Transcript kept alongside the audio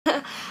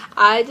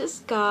I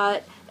just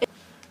got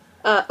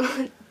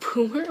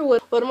Boomer.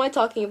 What am I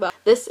talking about?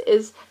 This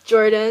is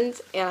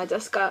Jordan's, and I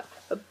just got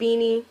a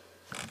beanie.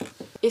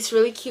 It's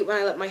really cute when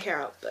I let my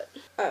hair out, but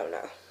I don't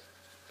know.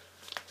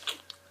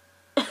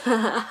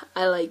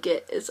 I like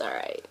it. It's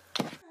alright.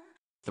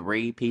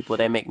 3 people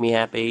that make me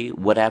happy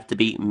would have to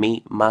be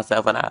me,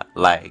 myself, and I.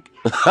 Like,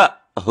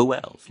 who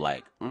else?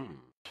 Like,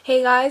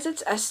 Hey guys,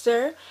 it's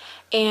Esther,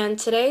 and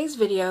today's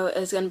video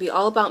is going to be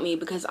all about me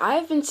because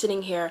I've been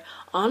sitting here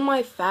on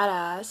my fat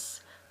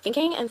ass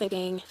thinking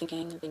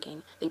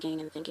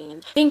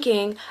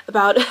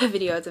about a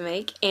video to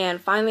make,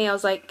 and finally I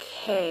was like,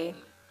 hey,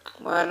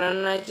 why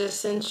don't I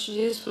just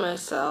introduce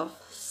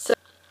myself? So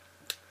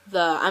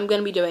I'm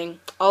going to be doing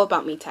all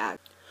about me tag.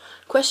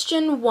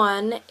 Question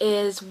 1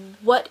 is,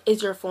 what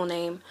is your full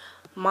name?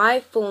 My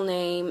full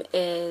name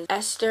is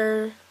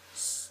Esther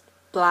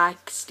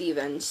Black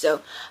Stevens.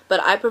 So,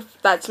 but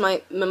that's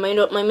my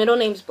middle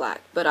name's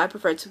Black, but I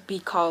prefer to be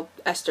called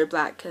Esther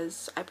Black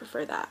because I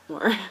prefer that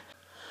more.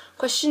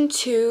 Question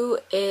 2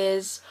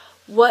 is,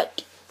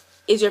 what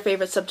is your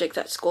favorite subject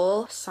at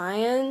school?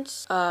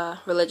 Science,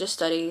 religious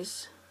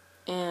studies,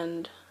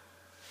 and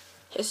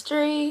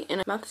history,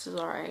 and math is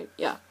alright.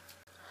 Yeah.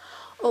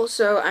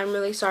 Also, I'm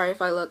really sorry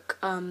if I look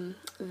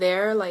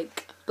there,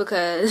 like,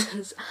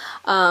 because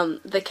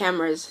the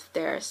camera's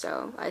there,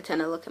 so I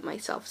tend to look at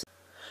myself.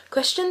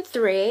 Question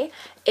 3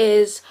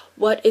 is,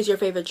 what is your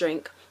favorite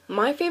drink?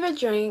 My favorite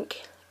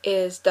drink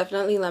is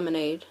definitely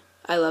lemonade.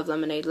 I love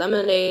lemonade.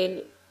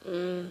 Lemonade,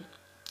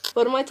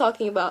 what am I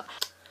talking about?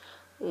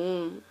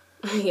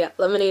 Yeah,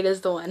 lemonade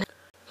is the one.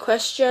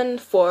 Question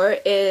 4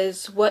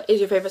 is, what is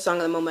your favorite song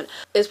at the moment?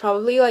 It's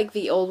probably like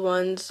the old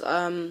ones,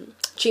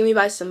 Treat Me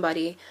by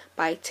Somebody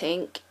by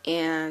Tank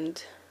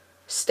and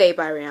Stay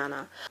by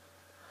Rihanna.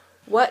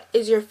 What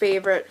is your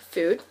favorite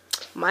food?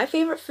 My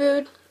favorite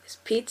food is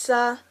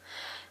pizza.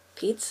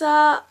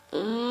 Pizza,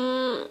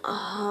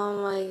 oh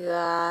my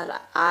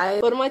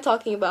god, what am I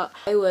talking about?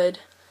 I would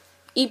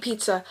eat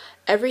pizza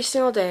every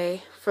single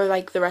day for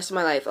like the rest of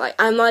my life. Like,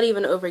 I'm not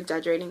even over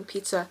exaggerating.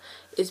 Pizza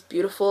is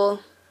beautiful.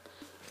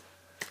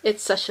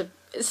 It's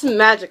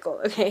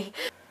magical, okay?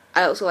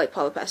 I also like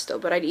Palo Pesto,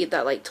 but I'd eat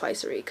that like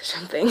twice a week or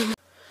something.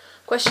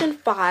 Question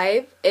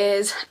 5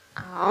 is,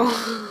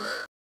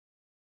 ow.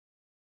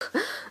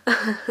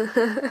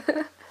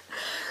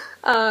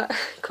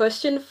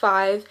 Question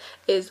 5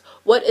 is,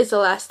 what is the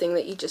last thing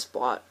that you just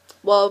bought?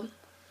 Well,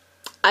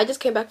 I just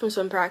came back from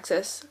swim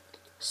practice,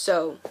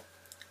 so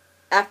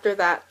after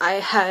that I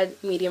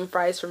had medium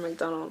fries from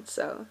McDonald's,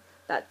 so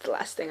that's the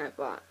last thing I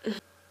bought.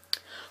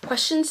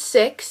 Question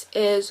 6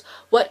 is,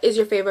 what is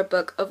your favorite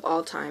book of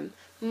all time?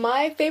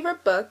 My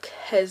favorite book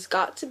has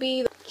got to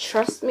be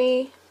Trust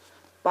Me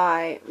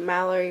by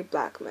Mallory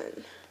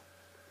Blackman.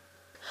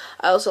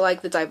 I also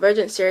like the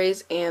Divergent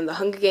series and the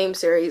Hunger Games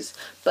series,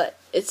 but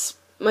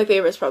my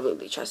favorite is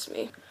probably Trust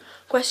Me.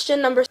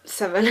 Question number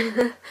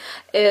 7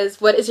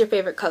 is, what is your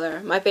favorite color?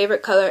 My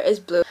favorite color is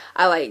blue.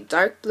 I like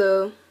dark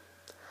blue,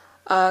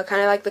 kind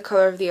of like the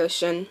color of the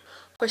ocean.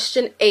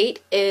 Question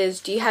 8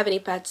 is, do you have any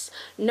pets?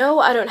 No,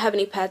 I don't have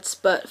any pets,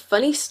 but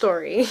funny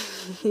story.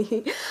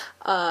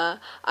 I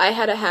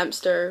had a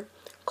hamster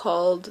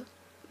called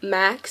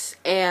Max,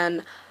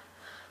 and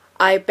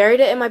I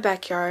buried it in my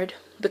backyard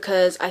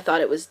because I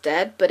thought it was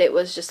dead, but it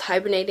was just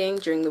hibernating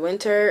during the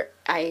winter.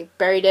 I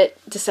buried it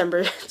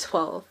December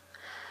 12th.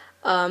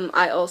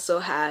 I also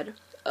had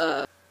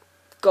a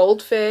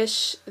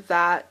goldfish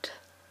that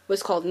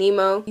was called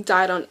Nemo. He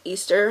died on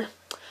Easter.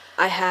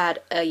 I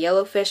had a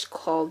yellowfish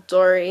called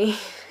Dory,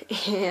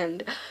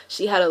 and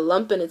she had a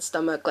lump in its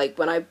stomach like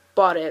when I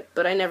bought it,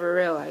 but I never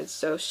realized,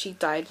 so she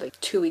died like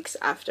 2 weeks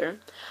after.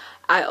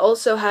 I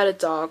also had a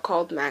dog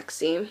called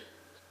Maxie.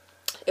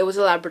 It was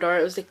a Labrador.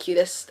 It was the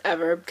cutest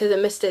ever because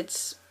it missed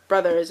its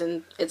brothers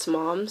and its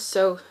mom.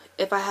 So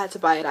if I had to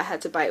buy it, I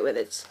had to buy it with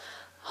its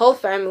whole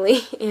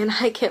family, and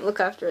I can't look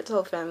after its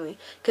whole family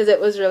because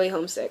it was really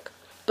homesick.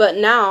 But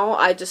now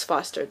I just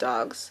foster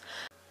dogs.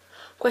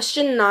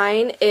 Question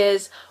 9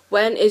 is,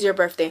 when is your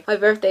birthday? My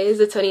birthday is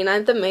the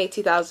 29th of May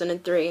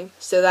 2003.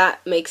 So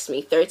that makes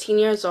me 13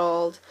 years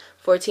old,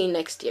 14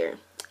 next year.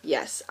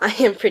 Yes, I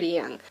am pretty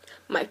young.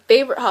 My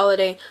favorite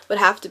holiday would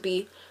have to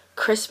be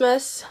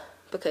Christmas,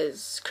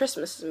 because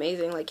Christmas is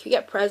amazing. Like, you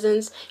get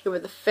presents, you're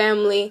with the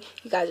family,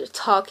 you guys are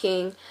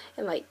talking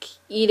and like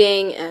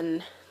eating,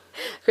 and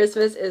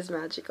Christmas is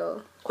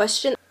magical.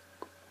 Question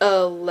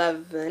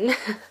 11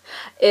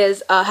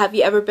 is, have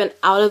you ever been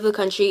out of the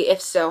country?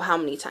 If so, how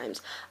many times?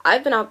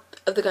 I've been out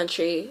of the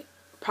country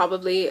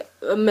probably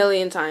a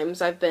million times.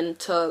 I've been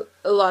to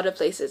a lot of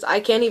places. I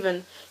can't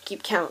even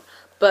keep count,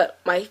 but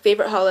my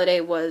favorite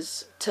holiday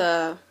was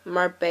to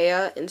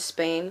Marbella in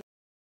Spain.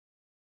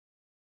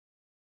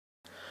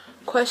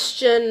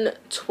 Question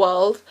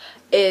 12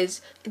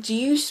 is, do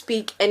you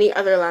speak any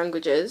other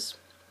languages,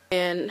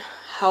 and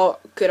how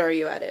good are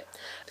you at it?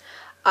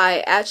 I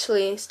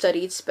actually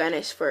studied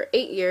Spanish for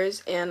 8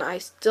 years, and I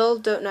still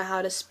don't know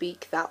how to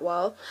speak that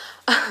well.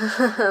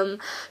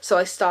 So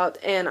I stopped,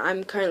 and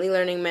I'm currently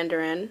learning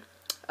Mandarin.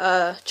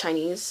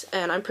 Chinese,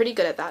 and I'm pretty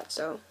good at that,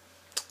 so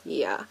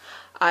yeah.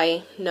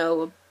 I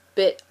know a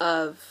bit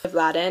of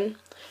Latin.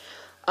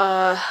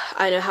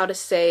 I know how to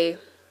say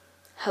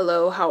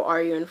hello, how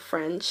are you in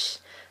French.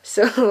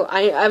 So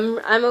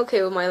I'm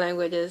okay with my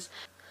languages.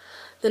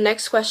 The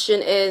next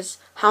question is,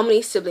 how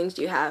many siblings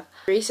do you have?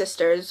 3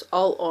 sisters,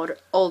 all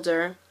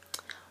older.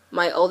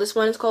 My oldest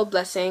one is called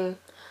Blessing.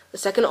 The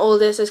second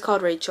oldest is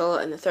called Rachel,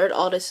 and the third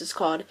oldest is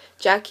called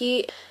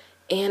Jackie,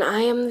 and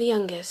I am the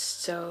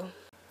youngest. So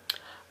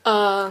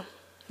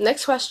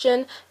next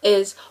question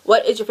is,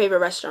 what is your favorite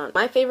restaurant?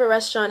 My favorite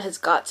restaurant has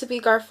got to be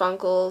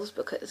Garfunkel's,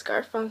 because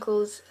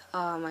Garfunkel's,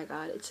 oh my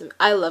god,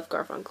 I love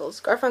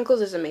Garfunkel's.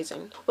 Garfunkel's is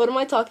amazing. What am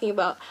I talking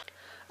about?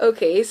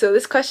 Okay, so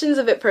this question's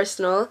a bit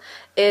personal.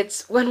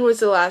 It's, when was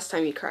the last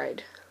time you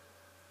cried?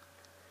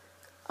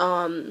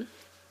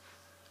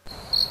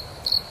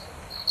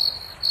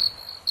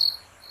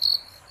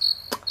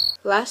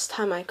 Last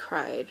time I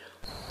cried,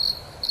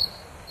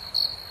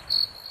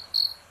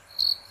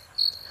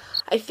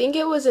 I think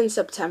it was in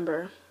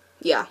September.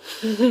 Yeah.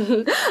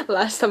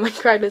 Last time I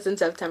cried was in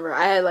September.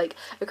 I had like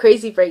a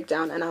crazy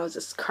breakdown and I was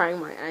just crying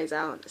my eyes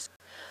out.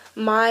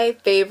 My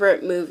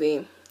favorite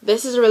movie.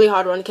 This is a really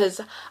hard one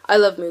because I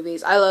love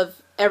movies. I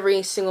love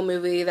every single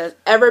movie that's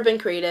ever been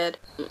created.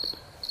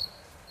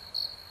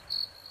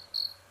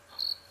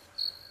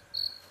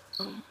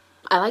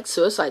 I like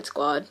Suicide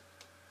Squad.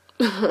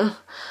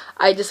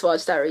 I just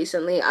watched that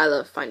recently. I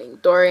love Finding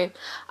Dory.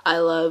 I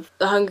love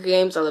The Hunger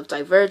Games. I love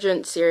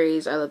Divergent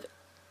series. I love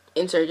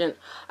Insurgent.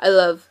 I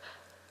love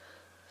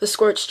The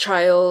Scorched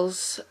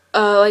Trials.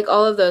 Like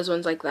all of those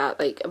ones like that.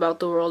 Like about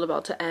the world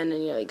about to end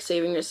and you're like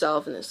saving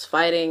yourself and there's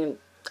fighting.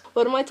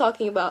 What am I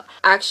talking about?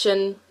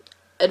 Action,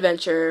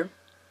 adventure,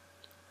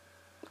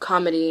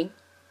 comedy.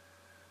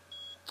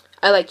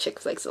 I like chick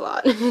flicks a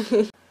lot.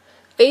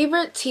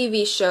 Favorite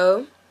TV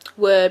show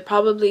would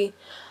probably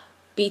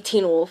be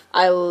Teen Wolf.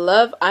 I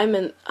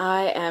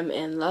am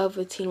in love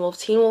with Teen Wolf.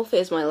 Teen Wolf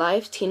is my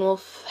life. Teen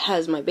Wolf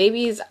has my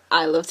babies.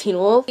 I love Teen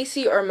Wolf.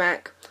 PC or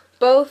Mac?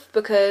 Both,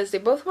 because they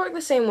both work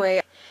the same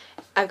way.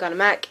 I've got a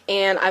Mac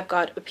and I've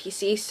got a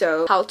PC.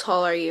 So how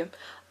tall are you?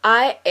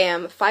 I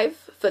am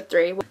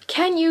 5'3".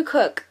 Can you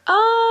cook?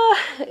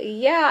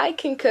 Yeah, I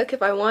can cook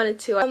if I wanted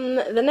to.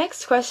 The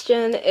next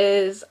question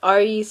is, are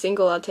you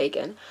single or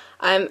taken?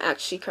 I'm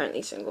actually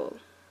currently single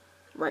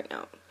right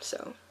now,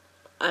 so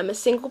I'm a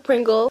single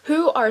Pringle.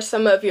 Who are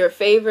some of your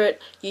favorite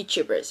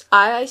YouTubers?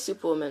 I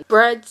Superwoman,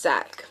 Bread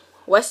Zach,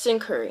 Weston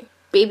Curry,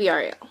 Baby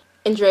Ariel,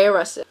 Andrea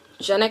Russell,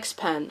 Gen X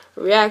Pen,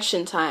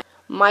 Reaction Time,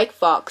 Mike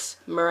Fox,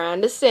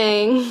 Miranda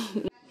Singh.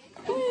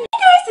 Hey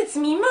guys, it's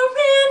me,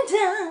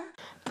 Miranda.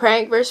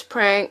 Prank vs.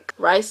 Prank,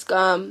 Rice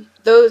Gum.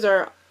 Those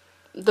are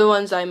the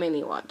ones I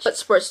mainly watch. What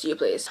sports do you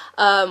play?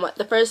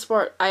 The first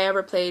sport I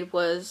ever played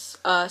was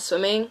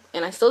swimming,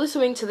 and I still do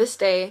swimming to this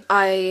day.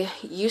 I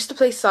used to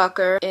play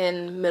soccer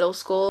in middle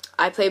school.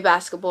 I play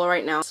basketball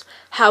right now.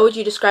 How would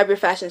you describe your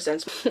fashion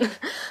sense?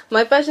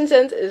 My fashion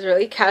sense is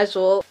really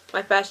casual.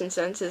 My fashion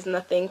sense is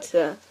nothing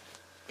to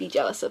be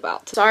jealous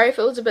about. Sorry if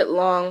it was a bit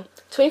long.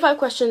 25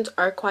 questions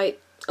are quite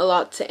a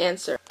lot to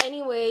answer.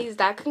 Anyways,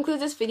 that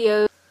concludes this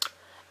video.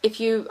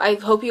 I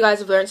hope you guys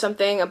have learned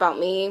something about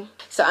me.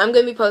 So I'm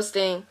going to be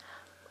posting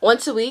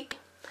once a week.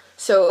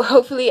 So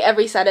hopefully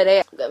every Saturday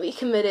I'm going to be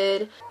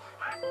committed.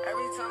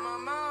 Every time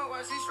I'm out,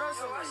 why she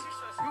stressing me?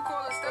 You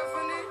call her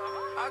Stephanie,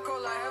 I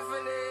call her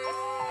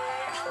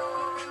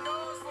Heffany.